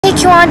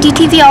Taekwon,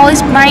 DTV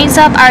always brightens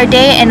up our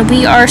day, and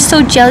we are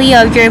so jelly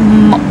of your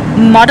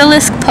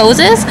model-esque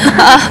poses.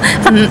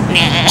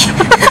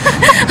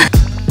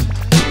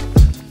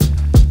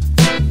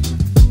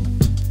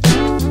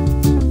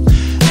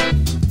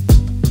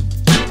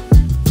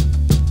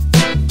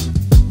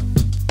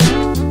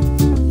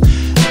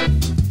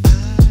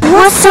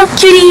 What's up,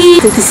 cutie?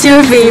 This is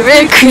your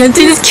favorite Korean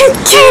teen, cute.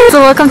 So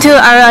welcome to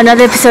our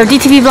another episode of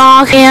DTV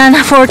vlog, and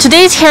for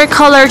today's hair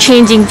color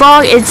changing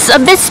vlog, it's a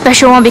bit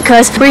special one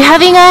because we're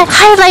having a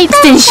highlight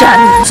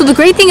extension. So the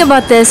great thing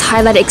about this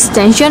highlight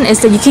extension is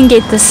that you can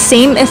get the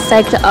same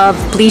effect of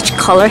bleach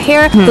color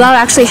hair without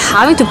actually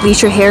having to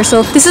bleach your hair.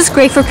 So this is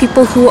great for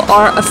people who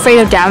are afraid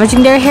of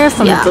damaging their hair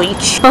from the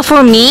bleach. But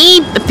for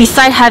me,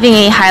 besides having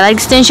a highlight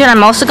extension,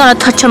 I'm also gonna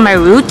touch on my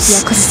roots.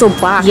 Yeah, because it's so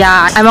black.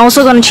 Yeah, I'm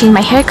also gonna change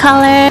my hair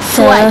color.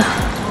 So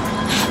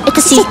it's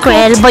a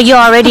secret, but you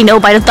already know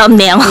by the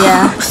thumbnail.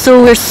 Yeah.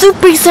 So we're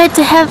super excited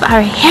to have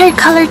our hair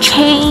color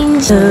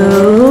change.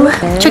 So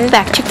check the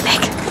back.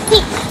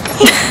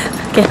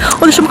 Okay. Oh,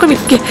 there's some coming.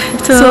 Okay.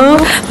 So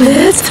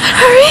let's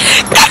hurry.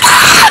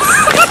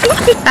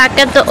 Back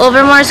at the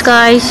Overmars,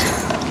 guys.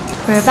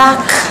 We're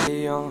back.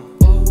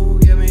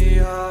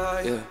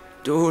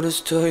 Do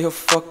this till you're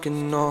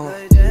fucking gone.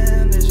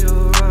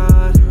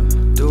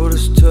 Do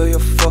this till you're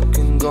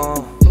fucking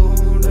gone.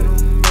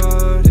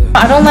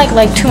 I don't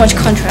like too much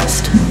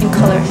contrast in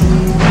color.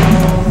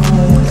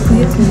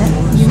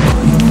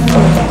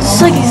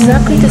 It's like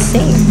exactly the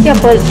same. Yeah,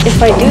 but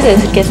if I do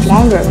this, it gets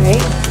longer,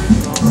 right?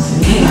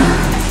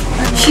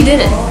 She did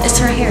it. It's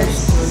her hair.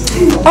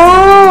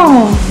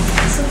 Oh!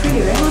 So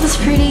pretty, right? Oh, that's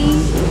pretty.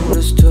 Do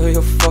this till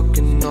you're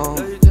fucking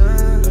gone.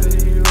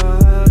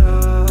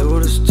 Do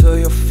this till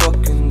you're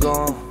fucking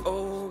gone.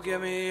 Oh,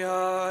 get me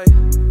high.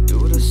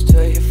 Do this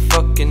till you're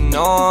fucking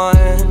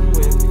on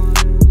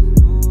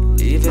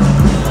with even.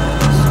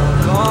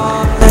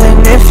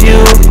 And if you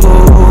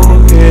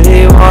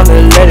really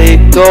wanna let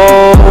it go,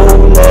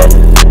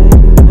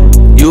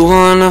 you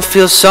wanna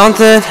feel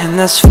something, and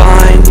that's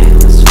fine.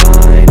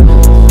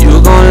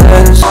 You gon'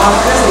 let it.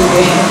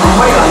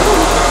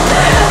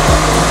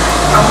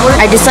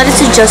 I decided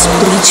to just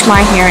bleach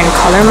my hair and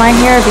color my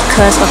hair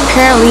because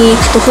apparently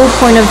the whole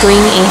point of doing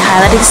a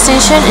highlight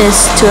extension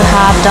is to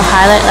have the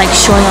highlight like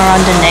showing around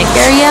the neck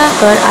area,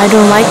 but I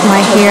don't like my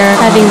hair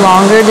having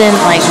longer than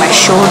like my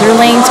shoulder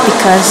length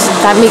because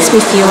that makes me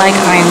feel like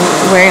I'm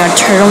wearing a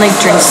turtleneck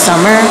during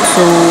summer.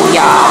 So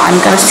yeah, I'm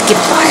gonna skip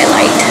the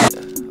highlight.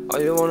 All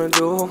you wanna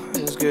do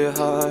is get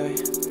high.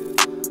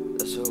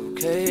 That's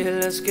okay,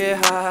 let's get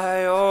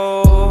high.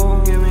 Oh,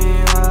 give me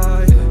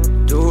high.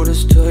 Do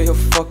this till you're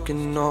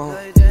fucking on.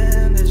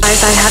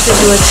 Guys, I have to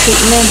do a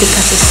treatment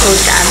because it's so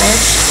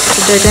damaged. So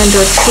they're gonna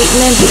do a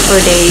treatment before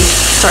they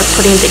start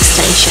putting the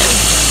extension.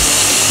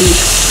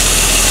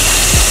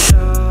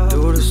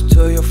 Do this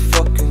till you're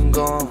fucking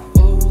gone.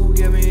 Oh,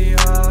 get me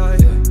high.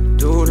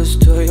 Do this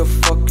till you're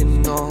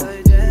fucking on.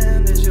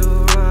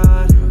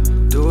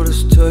 Do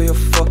this till you're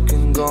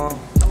fucking gone.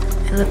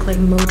 I look like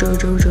Mojo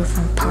Jojo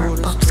from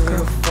Powerpuff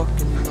Girl.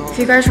 If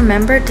you guys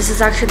remember, this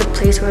is actually the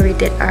place where we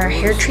did our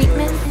hair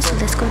treatment. So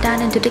let's go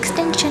down and do the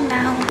extension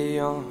now.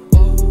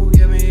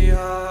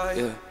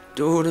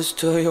 Do this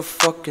till you're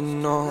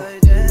fucking on.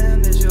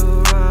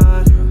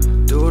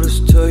 Do this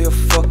till you're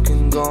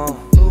fucking gone.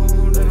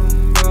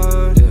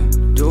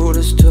 Do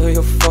this till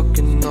you're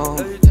fucking on.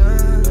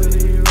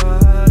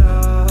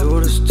 Do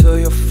this till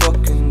you're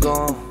fucking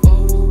gone.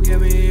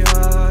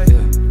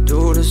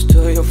 Do this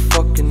till you're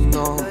fucking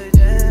on.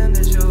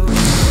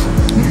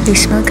 They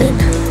smell good.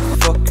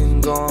 Fucking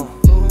gone.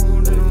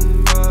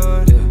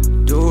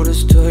 Do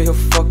this till you're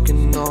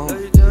fucking on.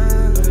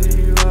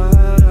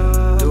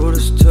 Do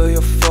this till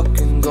you're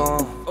fucking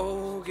gone.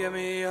 Oh, get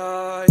me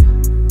high.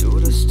 Do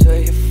this till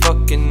you're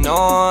fucking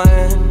on.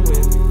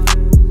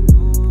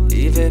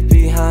 Leave it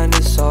behind,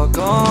 it's all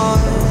gone.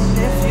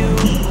 If you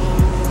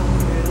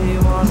really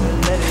wanna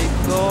let it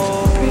go,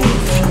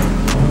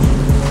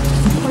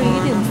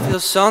 feel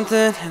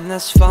something, and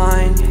that's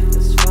fine.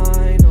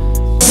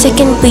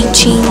 Second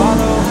bleaching.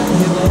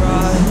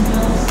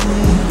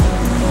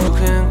 You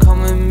can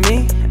come with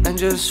me and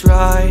just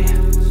ride.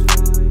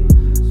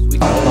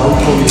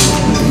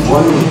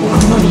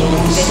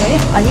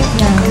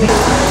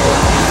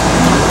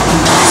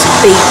 It's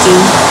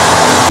baking.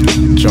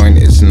 Joint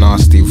is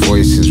nasty,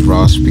 voice is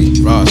raspy.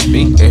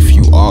 If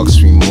you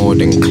ask me, more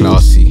than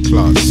classy.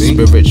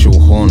 Spiritual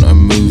horn and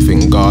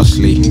moving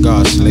ghastly.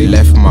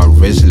 Left my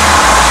wrist.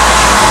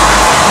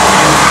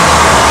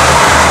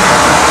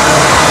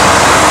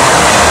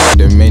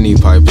 The mini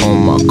pipe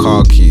on my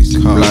car keys.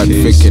 Blood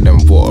thicker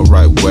than water,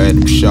 right where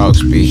them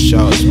sharks be.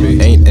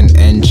 Ain't an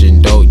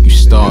engine, don't you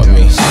start me.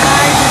 Guys, this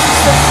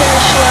is the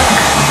finished look.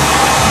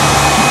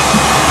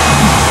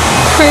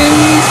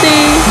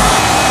 Crazy.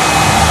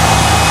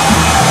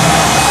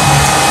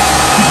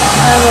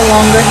 I have a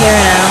longer hair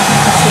now.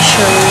 That's for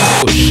sure.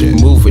 Oh shit.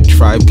 Move with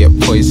tribe, get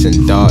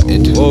poison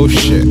darted. Oh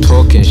shit.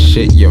 Talking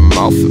shit, your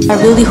mouth. I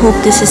really hope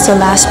this is the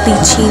last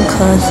bleaching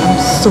because I'm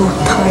so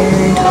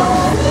tired.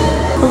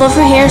 I love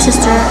your hair,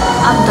 sister.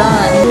 I'm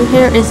done. Your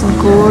hair is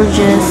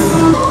gorgeous.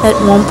 At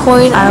one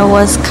point, I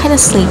was kind of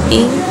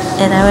sleepy,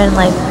 and I went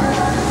like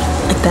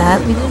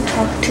that. We didn't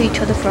talk to each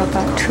other for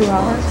about 2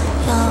 hours.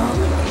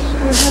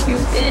 Where have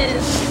you been?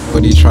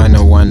 What are you trying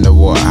to wonder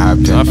what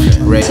happened?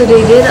 So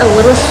they did a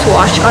little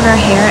swatch on her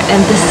hair,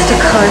 and this is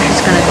the color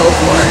she's gonna go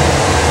for.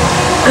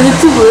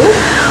 It's blue?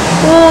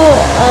 Oh,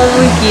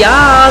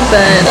 yeah,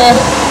 but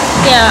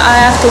yeah, I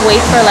have to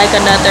wait for like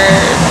another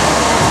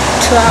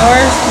 2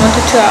 hours, 1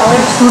 to 2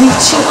 hours.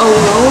 Bleaching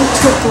alone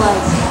took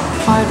like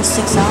 5 to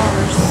 6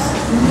 hours.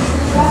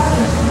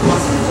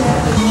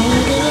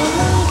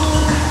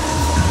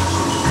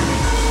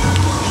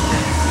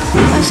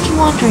 I was keep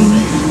wondering,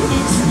 who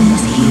is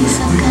this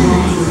handsome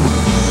guy?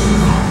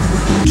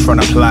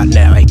 Tryna plot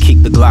now, hey,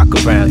 keep the Glock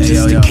around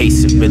just in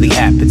case it really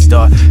happens,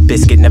 dawg.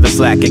 Biscuit never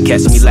slacking,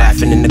 catch me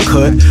laughing in the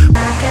cut.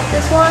 Back at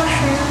this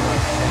washroom.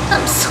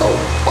 I'm so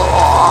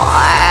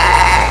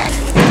bored.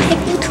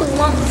 Taking too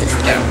long,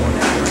 sister.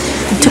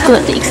 Took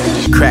a the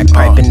extension. Crack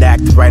pipe and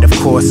act right, of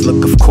course.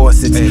 Look, of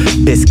course, it's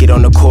Biscuit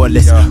on the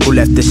cordless. Who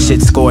left the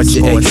shit scorched?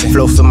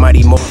 Flow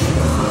somebody more.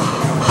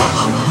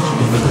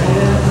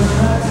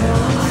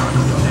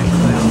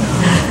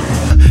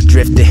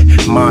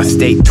 Drifted, mind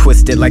state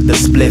twisted like the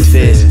spliff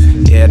is.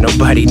 Yeah,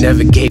 nobody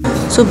never gave.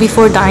 So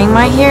before dyeing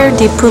my hair,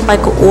 they put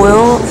like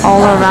oil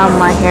all around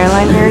my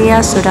hairline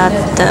area so that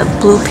the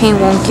blue paint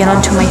won't get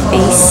onto my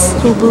face.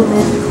 So blue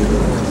it.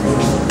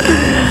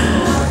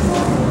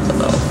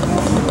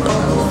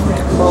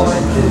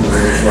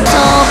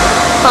 So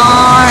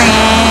boring.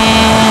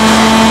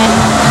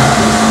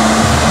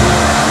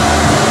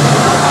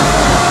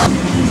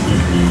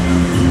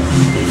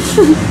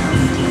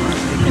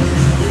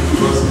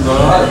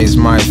 It's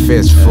my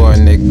fist for a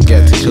nigga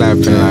get to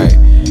clapping like.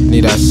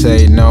 Need I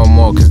say no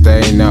more cause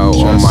they know.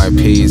 On my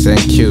P's and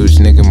Q's,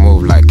 nigga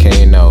move like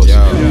Kanos.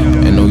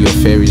 And know your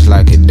fairies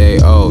like a day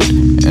old.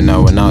 And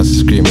no one else is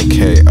screaming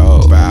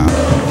KO. Wow.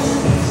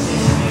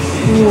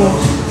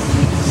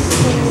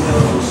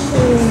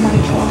 Oh my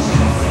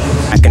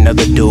god. Like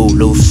another dude,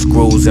 loose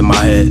screws in my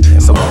head.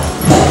 So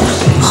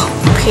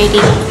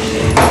Pretty.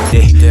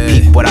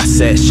 peep what I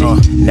said,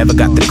 shit. Never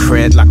got the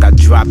cred like I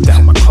dropped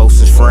out. My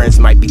closest friends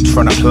might be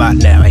trying to plot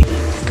now. Hey.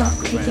 Stop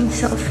taking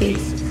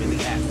selfies.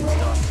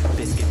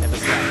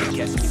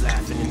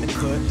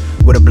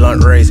 With a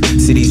blunt raise,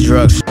 see these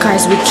drugs.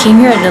 Guys, we came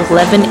here at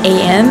 11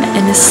 a.m.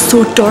 and it's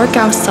so dark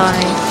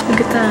outside.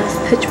 Look at that, it's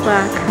pitch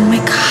black. Oh my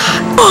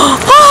god.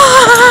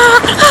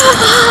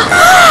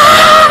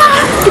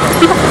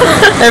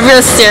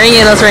 Everyone's staring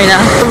at us right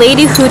now. The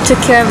lady who took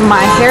care of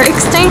my hair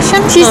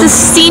extension, she's a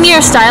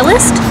senior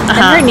stylist, and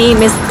her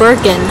name is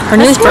Birkin. Her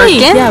name is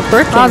Birkin? Yeah,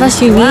 Birkin. Oh,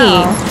 that's unique.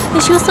 Wow. And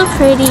she was so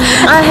pretty.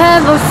 I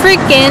have a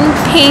freaking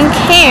pink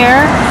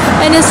hair,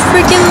 and it's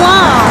freaking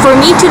long. For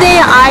me today,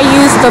 I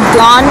used the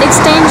blonde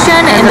extension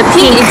and the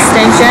pink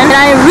extension, and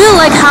I really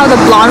like how the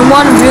blonde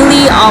one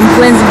really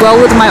blends well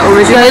with my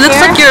original hair. It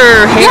looks like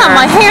your hair. Yeah,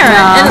 my hair.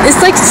 Yeah. And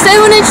it's like 7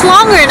 inches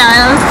longer now,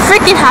 and I'm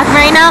freaking happy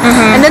right now.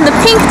 And then the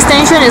pink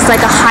extension is like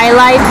a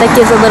highlight that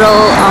gives a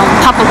little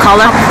pop of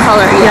color.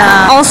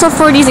 Yeah. Also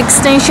for this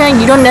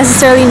extension, you don't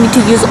necessarily need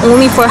to use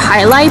only for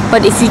highlight,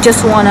 but if you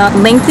just want to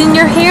lengthen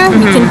your hair,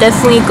 you can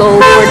definitely go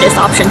for this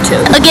option too.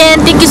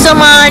 Again, thank you so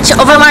much,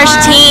 Overmars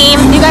team.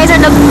 You guys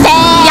are the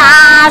best.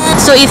 Yes.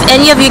 So if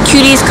any of you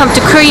cuties come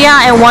to Korea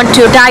and want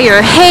to dye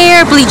your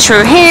hair, bleach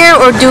your hair,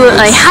 or do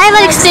a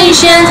highlight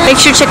extension,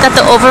 make sure to check out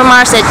the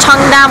Overmars at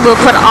Chungdam. We'll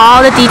put all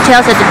the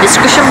details at the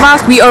description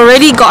box. We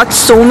already got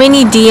so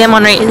many DM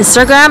on our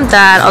Instagram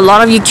that a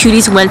lot of you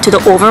cuties went to the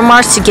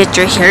Overmars to get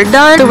your hair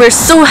done. So we're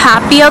so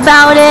happy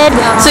about it.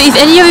 So if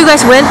any of you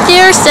guys went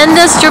there, send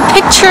us your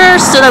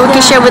pictures so that we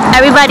can share with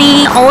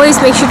everybody. Always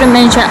make sure to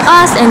mention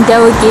us and they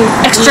will give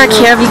extra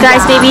care of you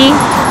guys, baby.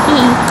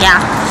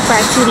 Yeah. For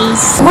our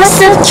cuties.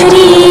 What's up,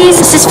 cuties?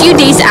 This is a few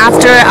days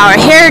after our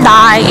hair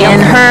dye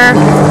and her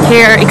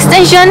hair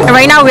extension. And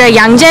right now we're at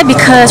Yangjae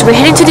because we're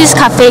heading to this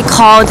cafe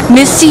called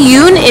Miss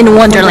Yoon in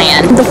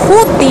Wonderland. The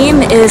whole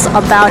theme is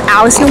about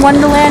Alice in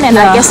Wonderland, and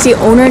I guess the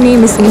owner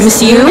name is Miss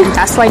Yoon.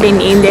 That's why they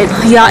named it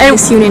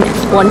Miss Yoon in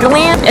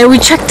Wonderland. And we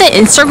checked the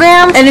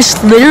Instagram, and it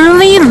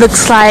literally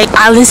looks like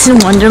Alice in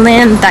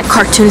Wonderland. That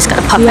cartoon is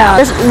gonna pop out.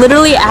 There's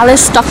literally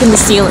Alice stuck in the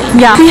ceiling.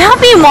 Yeah. We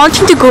have been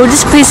wanting to go to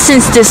this place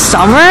since this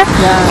summer.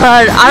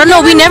 But I don't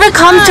know, we never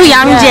come to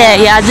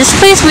Yangjae. Yeah, this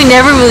place we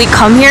never really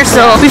come here,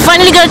 so we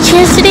finally got a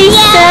chance today.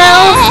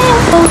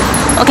 So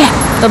okay,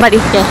 nobody.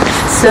 Yeah.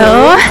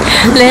 So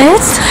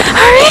let's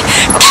hurry.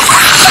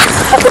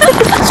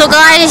 So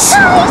guys,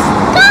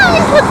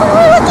 look what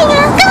we're looking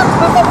at.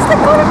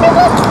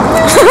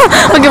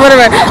 Okay,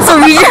 whatever.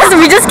 So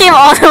we just came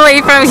all the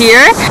way from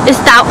here. It's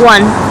that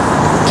one.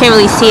 Can't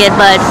really see it,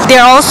 but they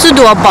also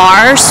do a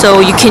bar,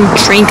 so you can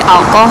drink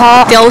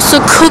alcohol. They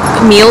also cook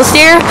meals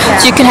there,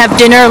 so you can have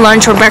dinner,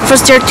 lunch, or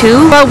breakfast there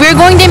too. But we're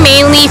going there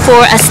mainly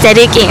for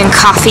aesthetic and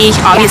coffee,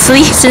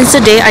 obviously. Since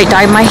the day I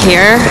dyed my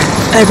hair,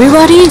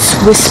 everybody's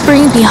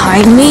whispering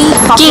behind me,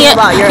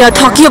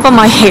 talking about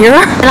my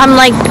hair, and I'm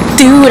like,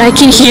 dude, I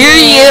can hear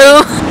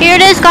you. Here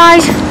it is,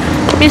 guys.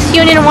 Miss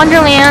Yoon in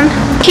Wonderland.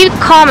 Keep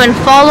calm and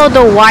follow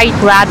the white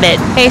rabbit.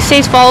 Hey, it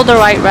says follow the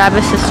white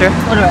rabbit, sister.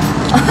 What do I?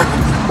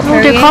 Oh,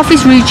 their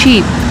coffee's really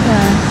cheap.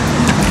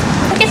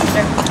 Yeah. Okay,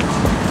 sister.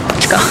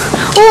 Let's go.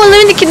 Oh,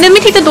 let me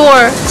take the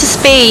door. It's a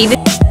spade.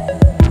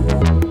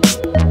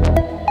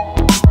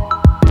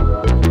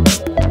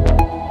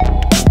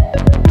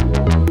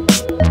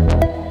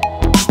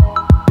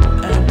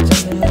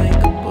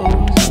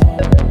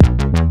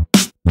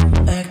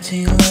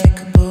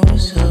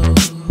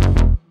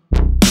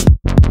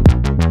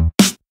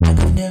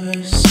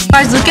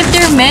 Guys, look at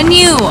their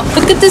menu.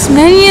 Look at this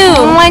menu.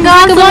 Oh my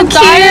god, so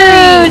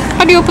cute.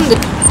 How do you open this?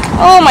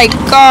 Oh my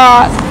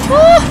god.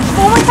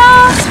 Oh my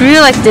god. It's really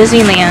like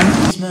Disneyland.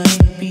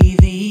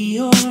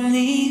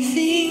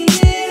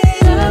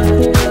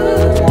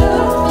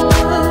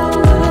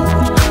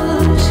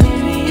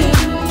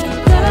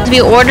 We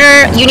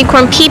order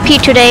unicorn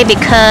PP today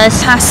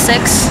because past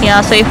 6.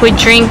 yeah, so if we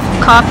drink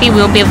coffee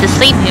we'll be able to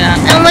sleep. Yeah.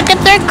 And look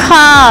at their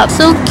cup.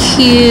 So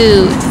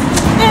cute.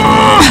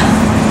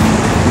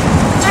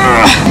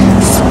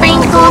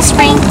 Sprinkle,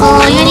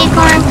 sprinkle,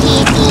 unicorn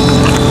PP.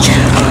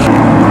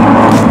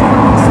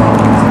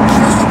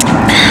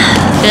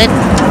 Good.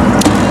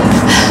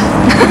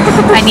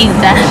 I need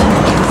that.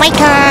 My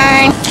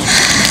turn.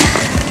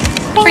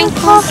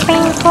 Sprinkle,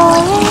 sprinkle,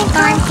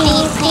 unicorn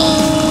PP.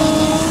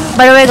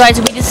 By the way, guys,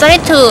 we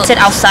decided to sit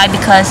outside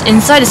because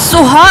inside is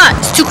so hot.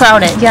 It's too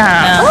crowded.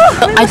 Yeah.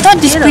 I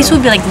thought this place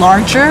would be like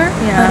larger,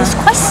 but it's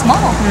quite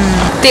small.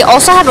 They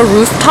also have a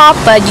rooftop,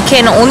 but you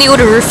can only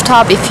order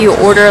rooftop if you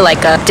order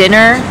like a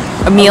dinner,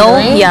 a meal.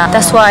 really? Yeah,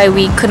 that's why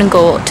we couldn't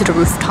go to the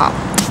rooftop.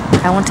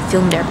 I want to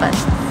film there, but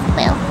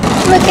Well,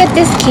 look at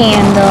this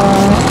candle.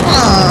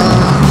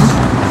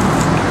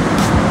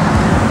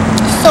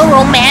 So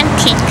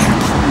romantic.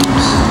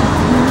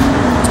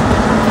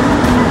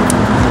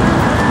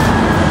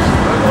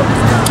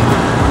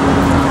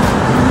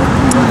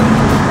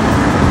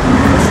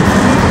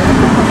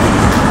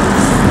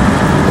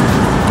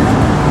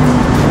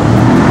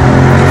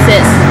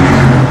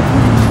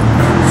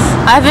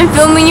 I've been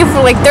filming you for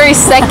like 30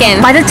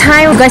 seconds. By the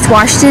time you guys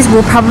watch this,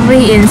 we're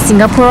probably in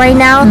Singapore right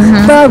now.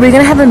 But we're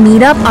gonna have a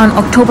meetup on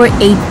October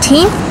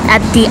 18th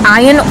at the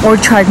Iron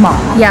Orchard Mall.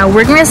 Yeah,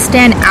 we're gonna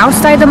stand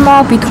outside the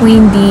mall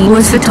between the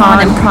Louis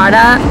Vuitton and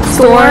Prada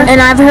store. And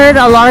I've heard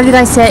a lot of you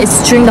guys said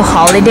it's during the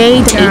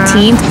holiday, the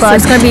 18th, but so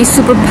it's gonna be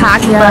super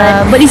packed.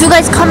 But if you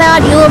guys come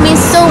out, it will mean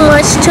so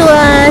much to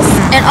us.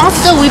 And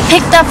also, we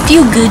picked up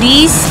few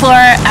goodies for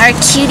our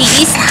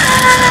cuties.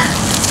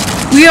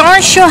 We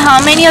aren't sure how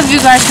many of you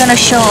guys gonna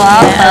show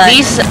up. At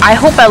least, I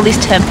hope at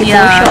least 10 people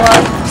will show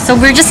up. So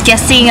we're just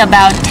guessing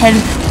about 10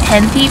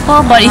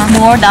 people, but if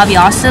more, that'll be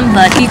awesome.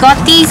 But we got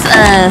these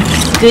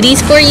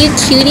goodies for you,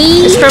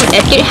 cuties. It's from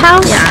Etude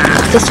House. Yeah.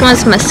 This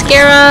one's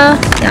mascara.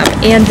 Yeah.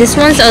 And this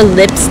one's a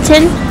lip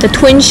tint, the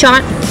twin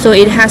shot. So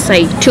it has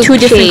like two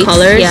different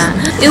colors. Yeah.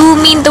 It will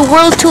mean the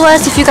world to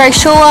us if you guys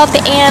show up,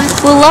 and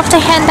we'll love to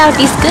hand out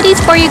these goodies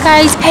for you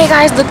guys. Hey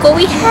guys, look what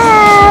we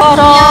have.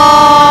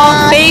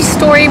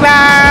 Facetory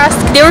mask.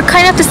 They were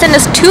kind enough to send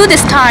us 2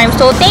 this time,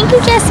 so thank you,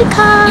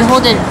 Jessica. You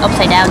hold it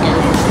upside down, dude.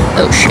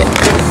 Oh shit.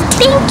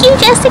 Thank you,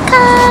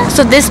 Jessica.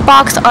 So this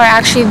box are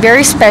actually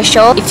very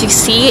special. If you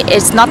see,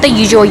 it's not the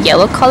usual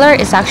yellow color,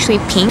 it's actually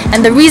pink.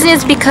 And the reason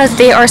is because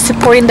they are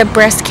supporting the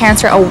breast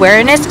cancer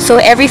awareness. So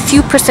every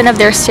few % of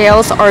their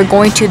sales are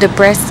going to the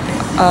breast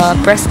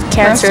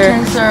cancer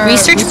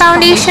research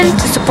foundation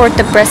to support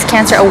the breast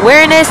cancer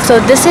awareness. So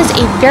this is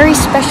a very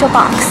special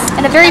box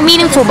and a very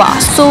meaningful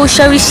box. So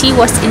shall we see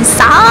what's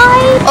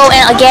inside? Oh,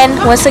 and again,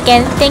 once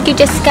again, thank you,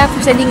 Jessica,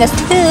 for sending us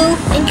 2.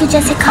 Thank you,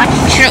 Jessica.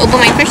 Should I open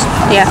mine first?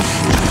 Yeah.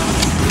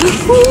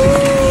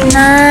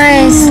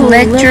 Nice.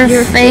 Let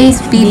your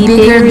faith be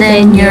bigger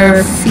than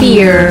your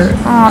fear.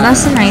 Oh,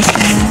 that's a nice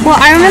one. Well,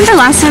 I remember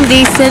last time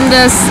they sent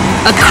us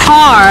a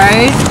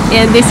card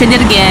and they sent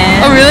it again.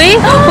 Oh, really?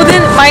 Well,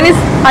 then mine is.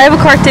 I have a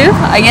card too.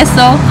 I guess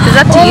so. Is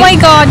that to you? Oh my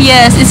god,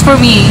 yes, it's for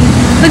me.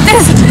 Look at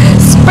this.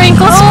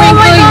 Sprinkle,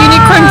 sprinkle,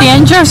 unicorn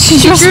dandruff,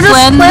 She's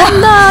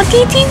Splenda,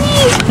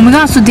 DTV. Oh my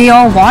god, so they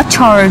all watch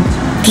our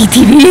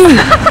DTV.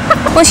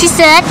 Well, she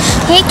said,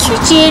 "Hey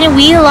Kyujin,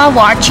 we love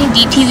watching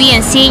DTV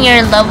and seeing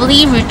your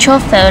lovely ritual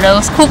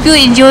photos. Hope you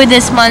enjoy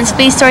this month's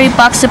Facetory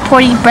box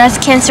supporting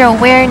breast cancer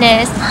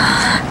awareness."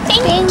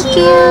 Thank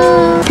you.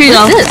 Here you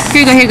go.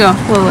 Here you go.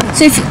 Wait.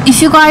 So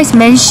if you guys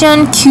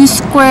mention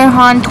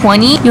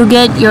Q2Han20, you'll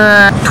get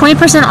your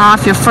 20%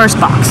 off your first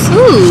box.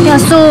 Ooh. Yeah,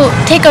 so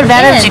Take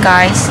advantage, you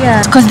guys.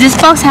 yeah, because this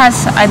box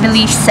has, I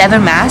believe,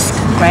 7 masks,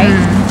 right?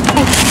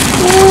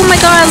 Oh my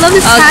god, I love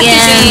this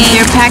packaging.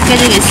 Your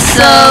packaging is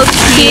So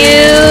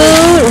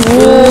cute.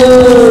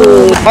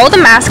 Ooh. All the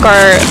masks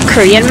are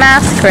Korean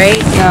masks, right?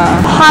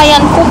 Yeah.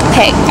 Hayan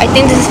Kokpek. I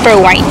think this is for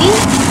whitening.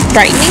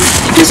 Brightening.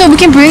 So we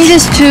can bring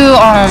this to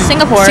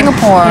Singapore.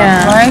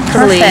 Yeah. Right?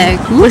 Perfect.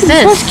 What's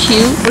this? That's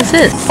cute. What's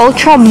this?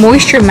 Ultra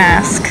moisture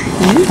mask.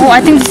 Oh,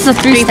 I think this is a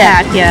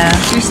 3-step. Yeah.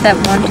 3-step,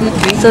 1, 2,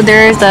 3. So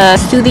there's the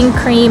soothing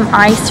cream,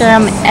 eye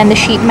serum, and the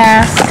sheet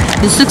mask.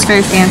 This looks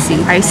very fancy.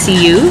 I see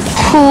you.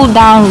 Cool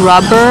down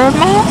rubber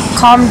mask.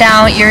 Calm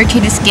down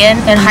irritated skin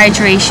and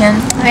hydration.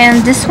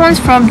 And this one's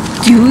from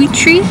Dewy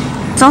Tree.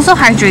 It's also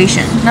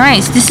hydration.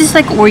 Nice. This is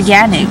like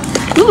organic.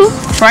 Ooh,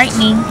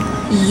 brightening.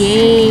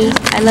 Yay.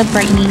 I love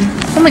brightening.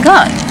 Oh my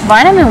god.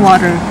 Vitamin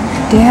water.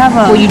 They have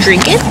a... Will you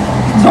drink it?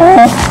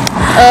 No.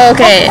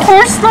 Okay. Of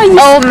course not.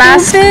 Oh,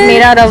 mask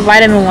made out of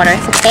vitamin water.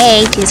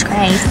 Okay, Jesus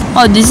Christ.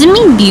 Oh, does it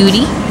mean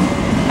beauty?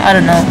 I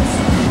don't know.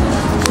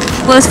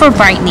 Well, it's for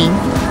brightening.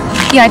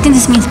 Yeah, I think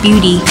this means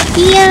beauty.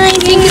 Yeah, I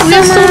think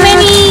there's so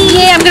many.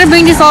 Yeah, I'm gonna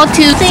bring this all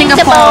to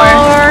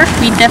Singapore.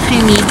 We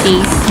definitely need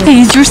these.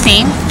 Okay, is yours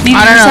same? Maybe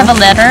yours have a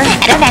letter?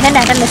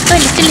 Let's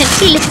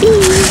see.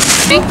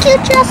 Thank you,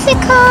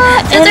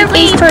 Jessica. And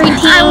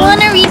I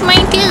wanna read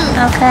mine too.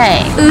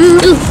 Okay.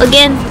 Ooh,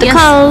 again, the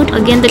code.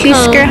 Again, the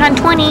code. Hunt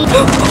 20.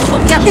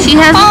 Yep, she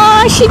has...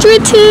 Oh, she drew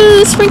it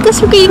too. Sprinkle,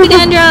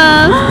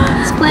 dandruff.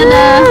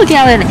 Splenda. Okay,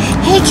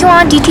 hey,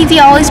 Kyuan, DTV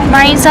always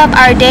brightens up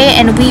our day,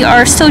 and we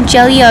are so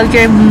jelly of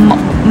your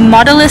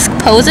modelist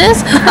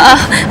poses.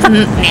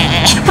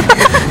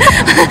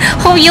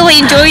 Hope you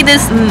enjoy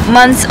this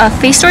month's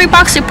Facetory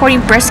box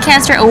supporting breast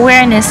cancer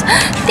awareness.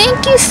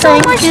 Thank you so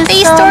much,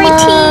 Facetory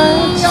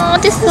team. Oh,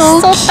 this is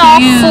so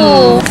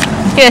thoughtful.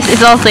 Yes,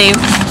 it's all same.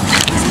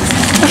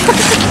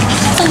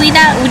 So we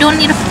don't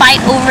need to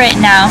fight over it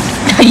now.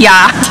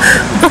 Yeah.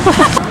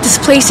 This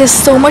place is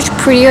so much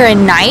prettier at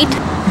night.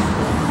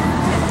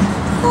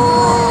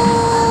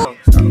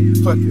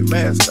 Put your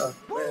mask on.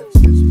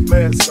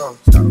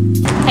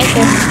 Hi,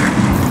 sis.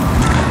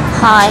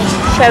 Hi.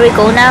 Shall we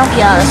go now?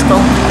 Yeah, let's go.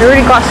 It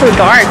already got so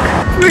dark.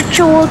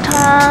 Ritual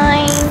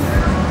time.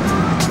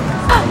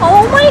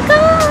 Oh my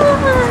god!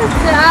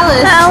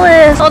 Alice.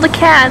 Alice. Oh, the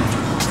cat.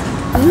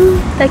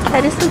 That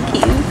cat is so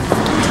cute.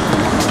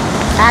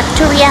 Back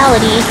to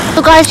reality.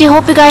 So guys, we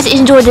hope you guys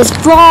enjoyed this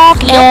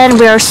vlog, and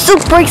we are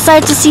super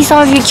excited to see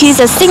some of you kids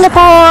at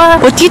Singapore.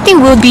 What do you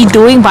think we'll be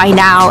doing by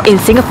now in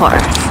Singapore?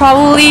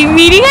 Probably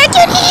meeting at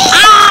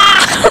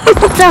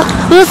So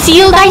we'll see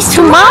you guys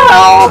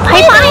tomorrow.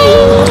 Bye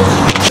bye.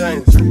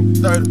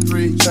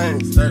 33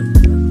 chains,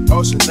 30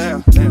 ocean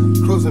now,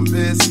 cruising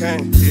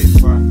Biscayne,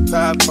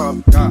 top off,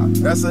 God,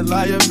 that's a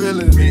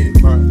liability.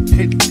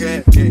 Hit the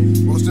gas,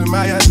 boosting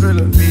my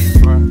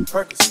adrenaline.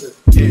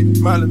 Percocet,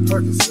 Miley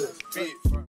Percocet.